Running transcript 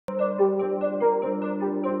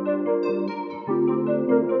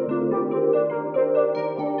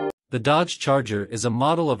The Dodge Charger is a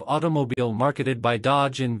model of automobile marketed by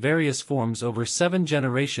Dodge in various forms over 7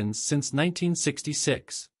 generations since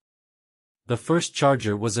 1966. The first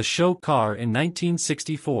Charger was a show car in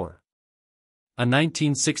 1964. A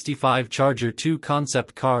 1965 Charger 2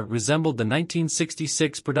 concept car resembled the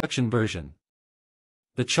 1966 production version.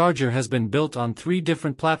 The Charger has been built on 3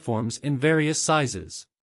 different platforms in various sizes.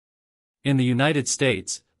 In the United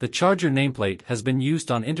States, the Charger nameplate has been used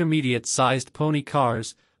on intermediate-sized pony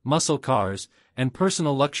cars, muscle cars, and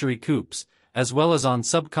personal luxury coupes, as well as on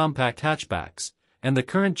subcompact hatchbacks, and the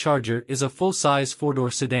current Charger is a full-size 4-door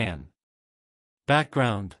sedan.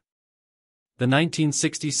 Background: the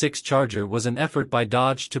 1966 Charger was an effort by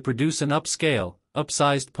Dodge to produce an upscale,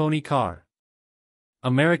 upsized pony car.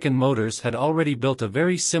 American Motors had already built a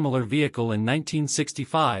very similar vehicle in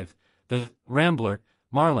 1965, the Rambler,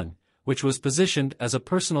 Marlin, which was positioned as a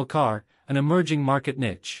personal car, an emerging market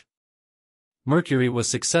niche. Mercury was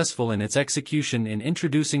successful in its execution in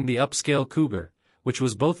introducing the upscale Cougar, which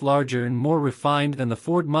was both larger and more refined than the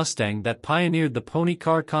Ford Mustang that pioneered the pony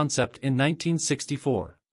car concept in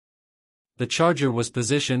 1964. The Charger was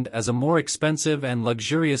positioned as a more expensive and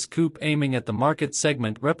luxurious coupe aiming at the market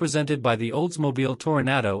segment represented by the Oldsmobile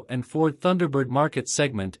Toronado and Ford Thunderbird market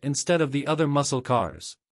segment instead of the other muscle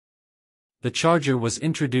cars. The Charger was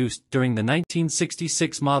introduced during the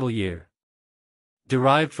 1966 model year.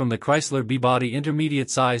 Derived from the Chrysler B-body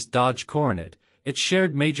intermediate-sized Dodge Coronet, it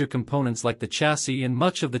shared major components like the chassis and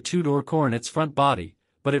much of the 2-door Coronet's front body,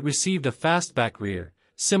 but it received a fastback rear,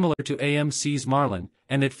 similar to AMC's Marlin,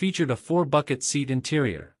 and it featured a 4-bucket seat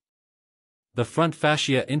interior. The front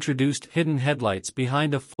fascia introduced hidden headlights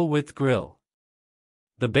behind a full-width grille.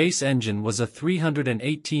 The base engine was a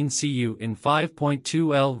 318 cu in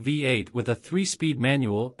 5.2L V8 with a 3-speed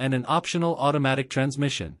manual and an optional automatic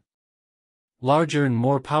transmission. Larger and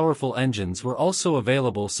more powerful engines were also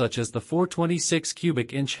available, such as the 426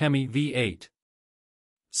 cubic inch Hemi V8.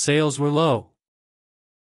 Sales were low.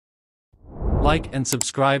 Like and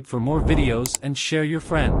subscribe for more videos and share your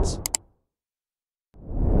friends.